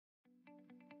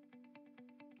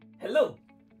Hello,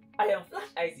 I am Flash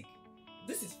Isaac.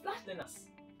 This is Flashlearners.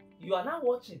 You are now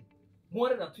watching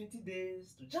 120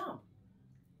 Days to Jamb,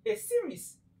 a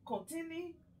series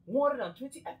containing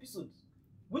 120 episodes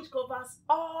which covers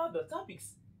all the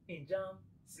topics in Jamb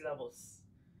syllabus.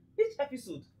 Each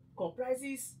episode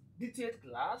comprises detailed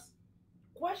class,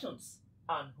 questions,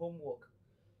 and homework.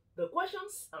 The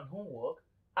questions and homework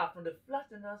are from the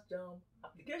Flashlearners Jamb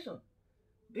application.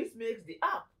 This makes the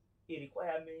app a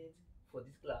requirement for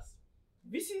this class.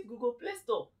 Visit Google Play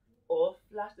Store or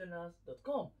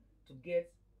flashlearners.com to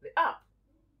get the app.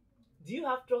 Do you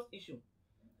have trust issue?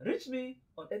 Reach me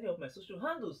on any of my social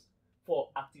handles for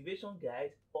activation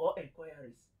guide or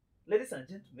inquiries. Ladies and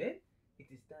gentlemen, it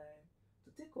is time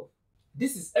to take off.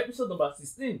 This is episode number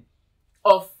 16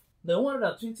 of the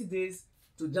 120 Days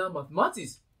to Jamb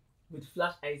Mathematics with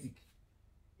Flash Isaac.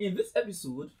 In this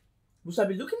episode, we shall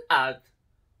be looking at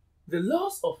the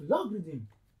laws of logarithm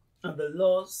and the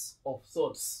laws of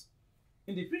surds.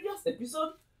 In the previous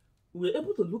episode, we were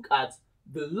able to look at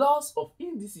the laws of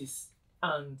indices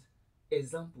and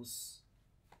examples.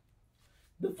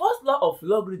 The first law of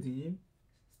logarithm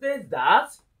states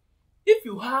that if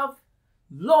you have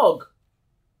log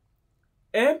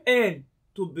mn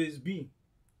to base b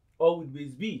or with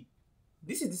base b,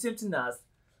 this is the same thing as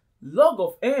log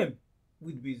of m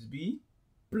with base b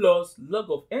plus log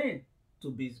of n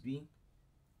to base b.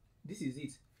 This is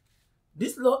it.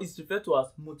 This law is referred to as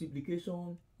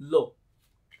multiplication law.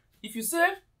 If you say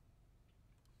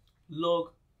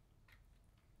log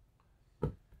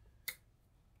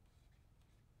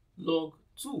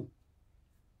 2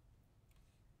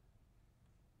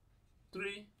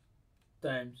 3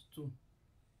 times 2,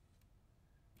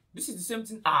 this is the same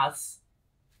thing as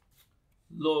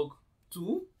log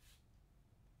 2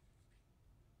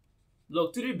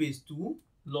 log 3 base 2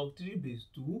 log 3 base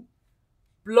 2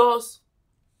 plus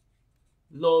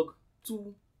log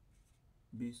 2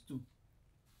 base 2.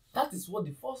 That is what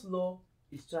the first law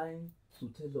is trying to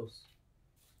tell us.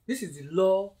 This is the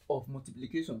law of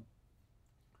multiplication.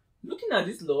 Looking at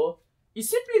this law, it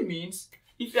simply means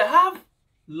if I have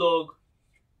log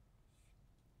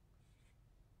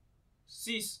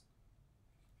 6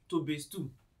 to base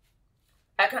 2,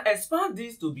 I can expand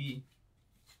this to be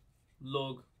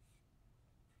log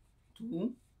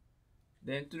 2,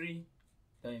 then 3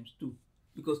 times 2,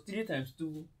 because 3 times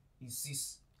 2 is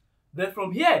 6. Then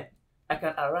from here, I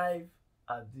can arrive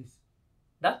at this.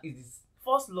 That is the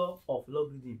first law of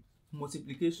logarithm,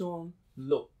 multiplication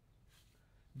law.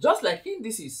 Just like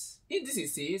indices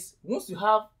says once you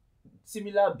have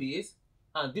similar base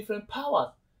and different powers,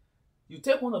 you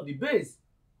take one of the base,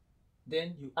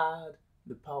 then you add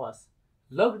the powers.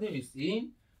 Logarithm is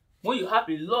saying when you have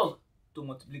a log to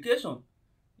multiplication,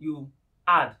 you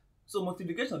add. So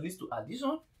multiplication leads to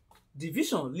addition,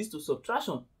 division leads to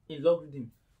subtraction in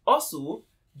logarithm. Also,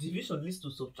 division leads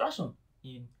to subtraction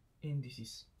in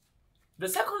indices. The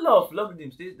second law of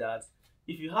logarithm says that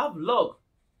if you have log,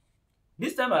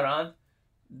 this time around,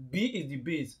 b is the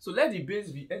base. So let the base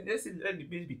be, let's say let the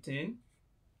base be 10.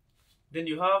 Then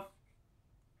you have,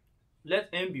 let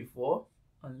n be 4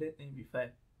 and let n be 5.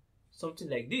 Something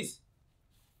like this.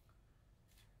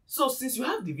 So since you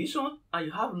have division and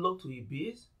you have log to a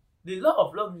base, the law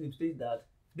of logarithm says that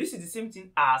this is the same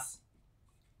thing as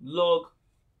log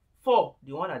 4,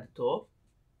 the one at the top,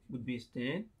 with base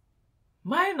 10,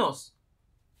 minus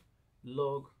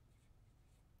log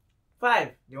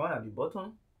 5, the one at the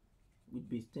bottom, with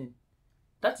base 10.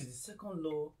 That is the second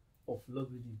law of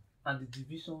logarithm and the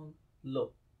division law.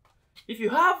 If you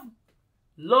have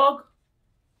log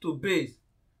to base,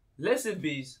 let's say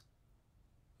base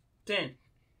 10,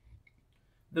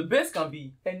 the base can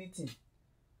be anything.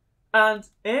 And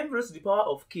m raised to the power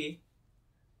of k.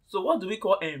 So what do we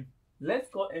call m? Let's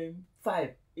call m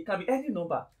 5. It can be any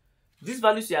number. These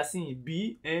values you are seeing,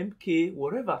 b, m, k,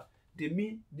 whatever, they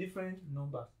mean different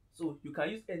numbers. So you can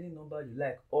use any number you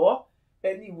like or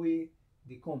any way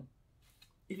they come.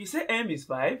 If you say m is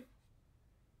 5,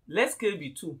 let k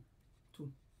be 2.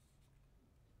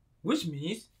 Which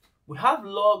means we have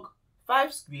log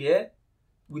 5 squared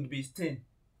with base 10.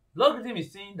 Logarithm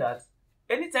is saying that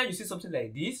anytime you see something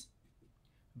like this,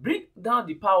 bring down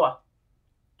the power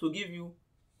to give you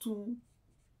 2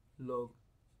 log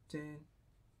 10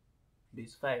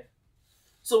 base 5.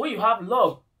 So when you have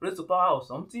log raised to the power of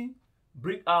something,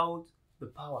 bring out the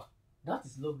power. That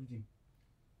is logarithm.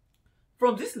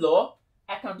 From this law,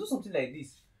 I can do something like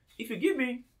this. If you give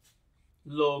me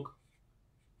log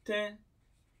 10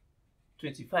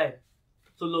 25,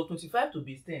 so log 25 to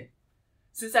base 10,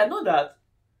 since I know that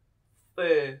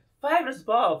 5 raised to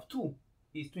the power of 2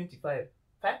 is 25,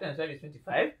 5 times 5 is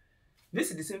 25,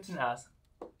 this is the same thing as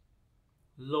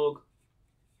log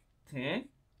 10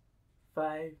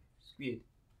 5 squared.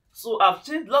 So I've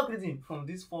changed logarithm from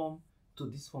this form to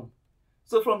this form.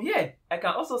 So from here, I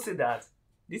can also say that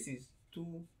this is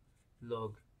 2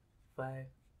 log 5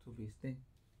 to base 10.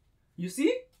 You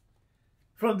see,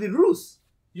 from the rules,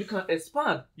 you can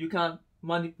expand, you can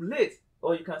manipulate,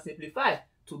 or you can simplify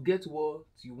to get what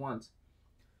you want.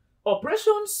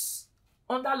 Operations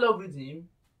under logarithm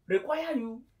require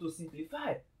you to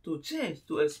simplify, to change,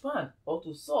 to expand, or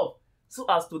to solve so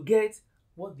as to get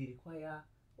what they require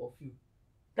of you.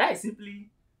 That is simply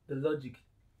the logic.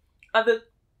 And the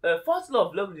first law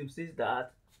of logarithm says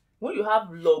that when you have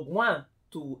log 1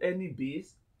 to any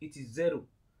base, it is 0,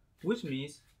 which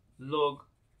means log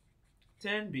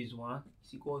 10 base 1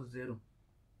 is equal to 0.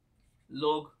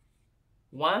 Log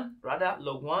 1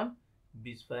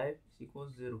 base 5 is equal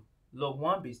to 0. Log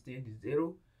 1 base 10 is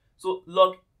 0. So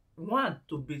log 1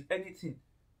 to base anything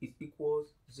is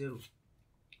equals 0.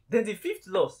 Then the fifth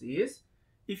law says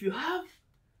if you have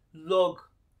log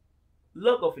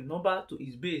of a number to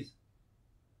its base,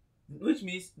 which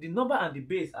means the number and the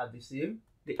base are the same,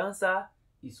 the answer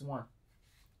is 1.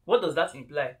 What does that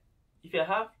imply? If I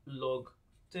have log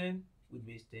 10 with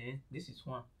base 10, this is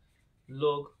 1.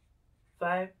 Log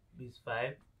 5 base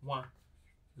 5, 1.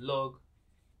 Log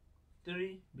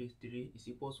 3 base 3 is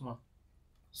equals 1.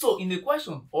 So in the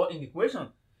question or in equation,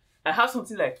 I have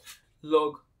something like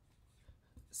log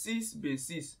 6 base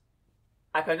 6.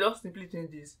 I can just simply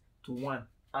change this to 1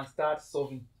 and start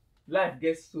solving. Life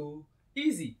gets so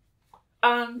easy.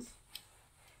 And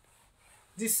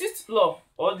the sixth law,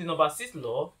 or the number 6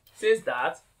 law, says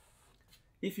that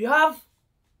if you have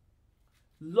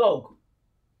log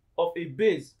of a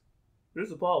base raised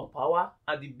to the power of power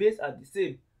and the base are the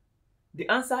same, the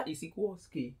answer is equals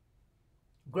k.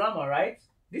 Grammar, right?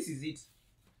 This is it.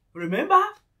 Remember,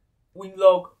 in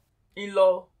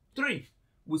law 3,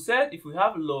 we said if we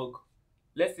have log,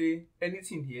 let's say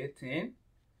anything here, 10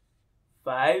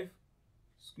 5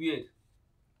 squared,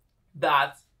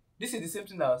 that this is the same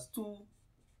thing as 2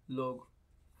 log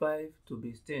 5 to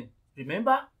base 10.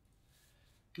 Remember,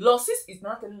 law 6 is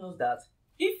now telling us that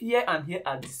if here and here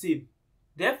are the same,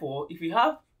 therefore if we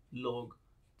have log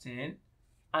 10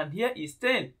 and here is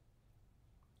 10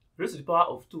 raised to the power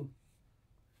of 2,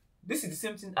 this is the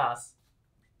same thing as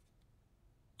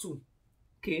 2.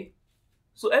 Okay,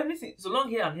 so everything, so long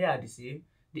here and here are the same,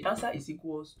 the answer is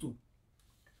equals 2.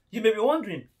 You may be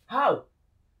wondering how.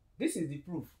 This is the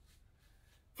proof.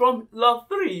 From log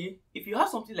 3, if you have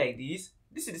something like this,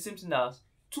 this is the same thing as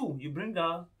 2. You bring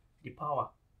down the power.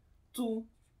 2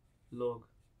 log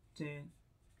 10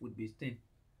 with base 10.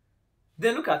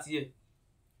 Then look at here.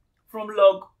 From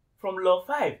log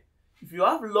 5, if you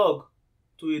have log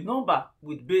to a number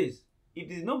with base, if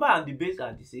the number and the base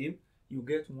are the same, you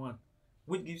get 1,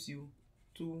 which gives you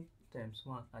 2 times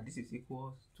 1, and this is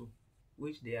equals 2,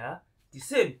 which they are the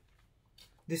same.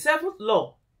 The seventh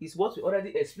law is what we already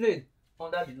explained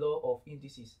under the law of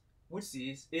indices, which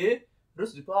says a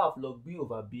raised to the power of log b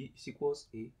over b is equals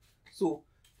a. So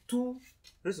 2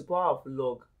 raised to the power of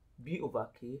log b over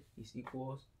k is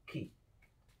equals k,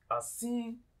 as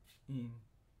seen in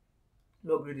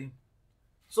logarithm.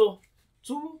 So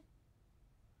 2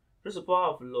 raised to the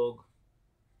power of log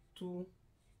 2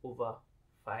 over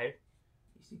 5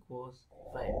 is equals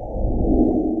 5.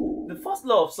 The first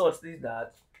law of Surds says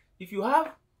that if you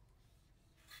have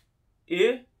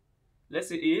a, let's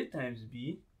say a times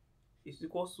b is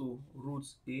equals to root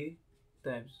a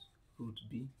times root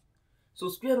b. So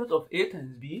square root of a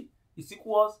times b is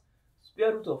equals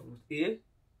square root of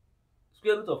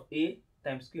a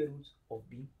times square root of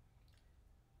b.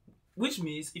 Which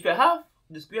means if I have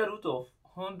the square root of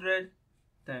 100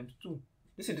 times 2,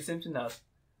 this is the same thing as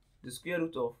the square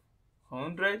root of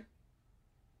 100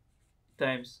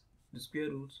 times the square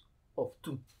root of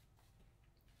 2.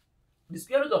 The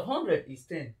square root of 100 is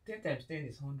 10. 10 times 10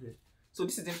 is 100. So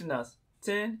this is the same thing as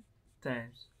 10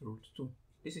 times root 2.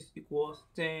 This is equals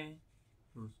 10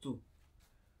 root 2.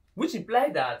 Which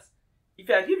implies that if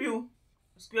I give you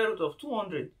square root of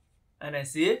 200 and I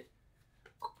say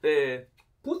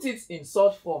put it in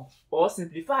Surds form or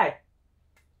simplify,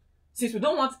 since we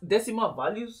don't want decimal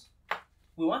values,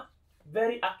 we want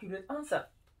very accurate answer.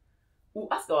 We'll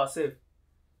ask ourselves,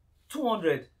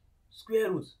 200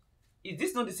 square root, is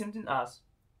this not the same thing as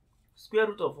square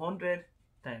root of 100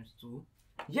 times 2?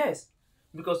 Yes,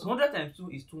 because 100 times 2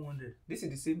 is 200. This is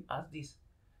the same as this,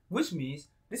 which means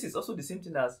this is also the same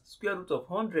thing as square root of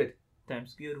 100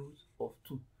 times square root of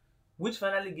 2, which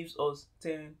finally gives us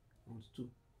 10 root 2.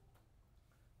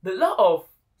 The law of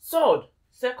Surds,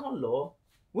 second law,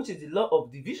 which is the law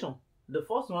of division. The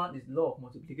first one is law of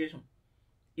multiplication.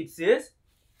 It says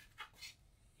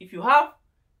if you have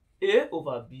a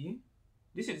over b,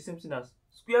 this is the same thing as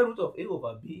square root of a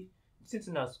over b, the same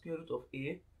thing as square root of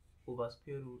a over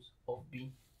square root of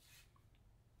b.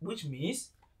 Which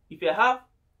means if you have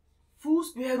full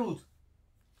square root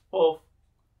of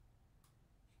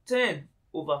 10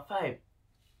 over 5,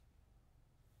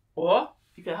 or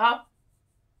if you have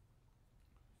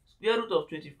square root of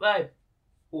 25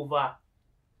 over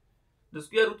the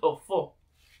square root of 4,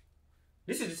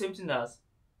 this is the same thing as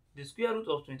the square root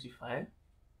of 25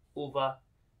 over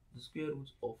the square root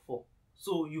of 4.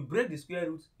 So you break the square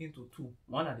root into two,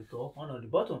 one at the top, one at the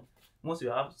bottom, once you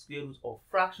have square root of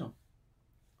fraction.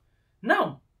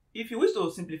 Now, if you wish to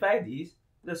simplify this,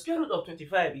 the square root of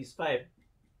 25 is 5.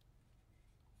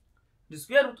 The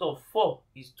square root of 4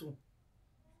 is 2.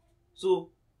 So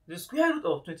the square root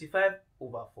of 25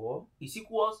 over 4 is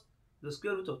equals the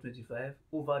square root of 25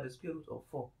 over the square root of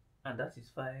 4, and that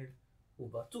is 5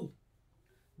 over 2.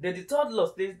 Then the third law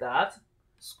states that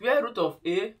square root of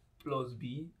a plus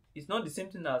b is not the same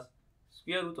thing as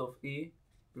square root of a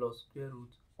plus square root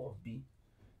of b.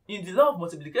 In the law of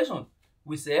multiplication,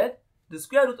 we said the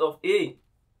square root of a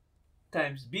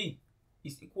times b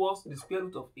is equals the square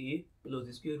root of a plus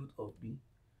the square root of b,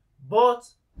 but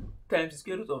times the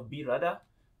square root of b rather.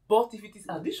 But if it is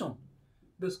addition,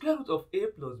 the square root of a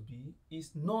plus b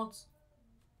is not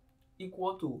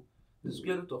equal to the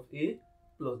square root of a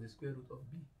plus the square root of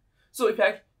b. So if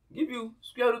I give you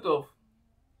square root of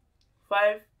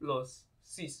 5 plus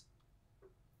 6,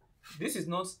 this is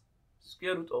not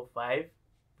square root of 5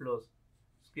 plus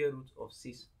square root of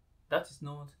 6. That is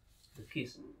not the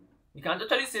case. You can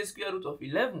actually say square root of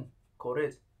 11,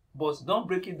 correct, but don't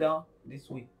break it down this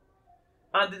way.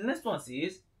 And the next one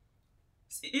says,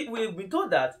 we've been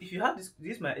told that if you have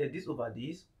this over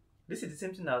this is the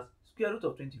same thing as square root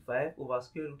of 25 over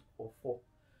square root of 4.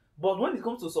 But when it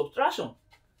comes to subtraction,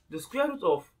 the square root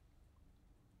of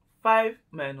 5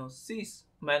 minus 6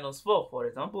 minus 4, for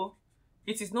example,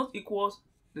 it is not equals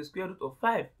the square root of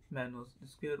 5 minus the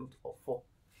square root of 4.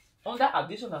 Under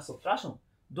addition and subtraction,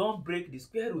 don't break the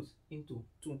square root into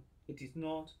 2. It is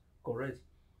not correct.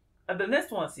 And the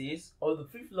next one says, or the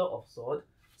fifth law of Surds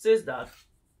says that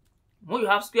when you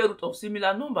have square root of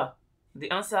similar number, the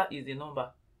answer is the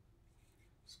number.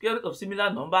 Square root of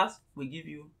similar numbers will give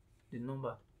you the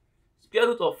number. Square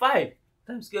root of 5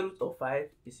 times square root of 5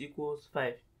 is equals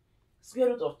 5. Square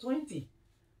root of 20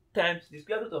 times the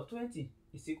square root of 20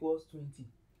 is equals 20.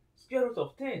 Square root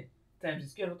of 10 times the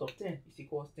square root of 10 is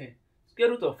equals 10. Square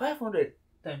root of 500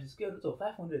 times the square root of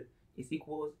 500 is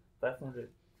equals 500.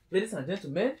 Ladies and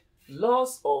gentlemen,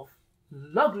 laws of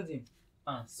logarithm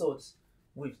and surds.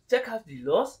 We've checked out the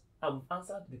laws and we've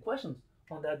answered the questions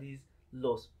under these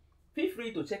laws. Feel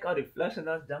free to check out the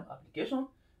Flashlearners Jamb application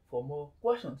for more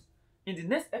questions. In the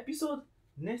next episode,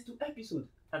 next 2 episodes,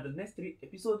 and the next 3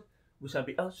 episodes, we shall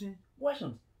be answering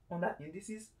questions under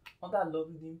indices, under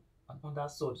logarithm, and under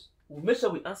surds. We'll make sure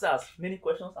we answer as many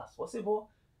questions as possible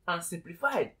and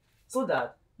simplified so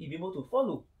that you'll be able to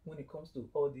follow when it comes to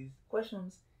all these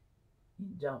questions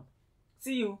in Jamb.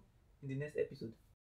 See you in the next episode.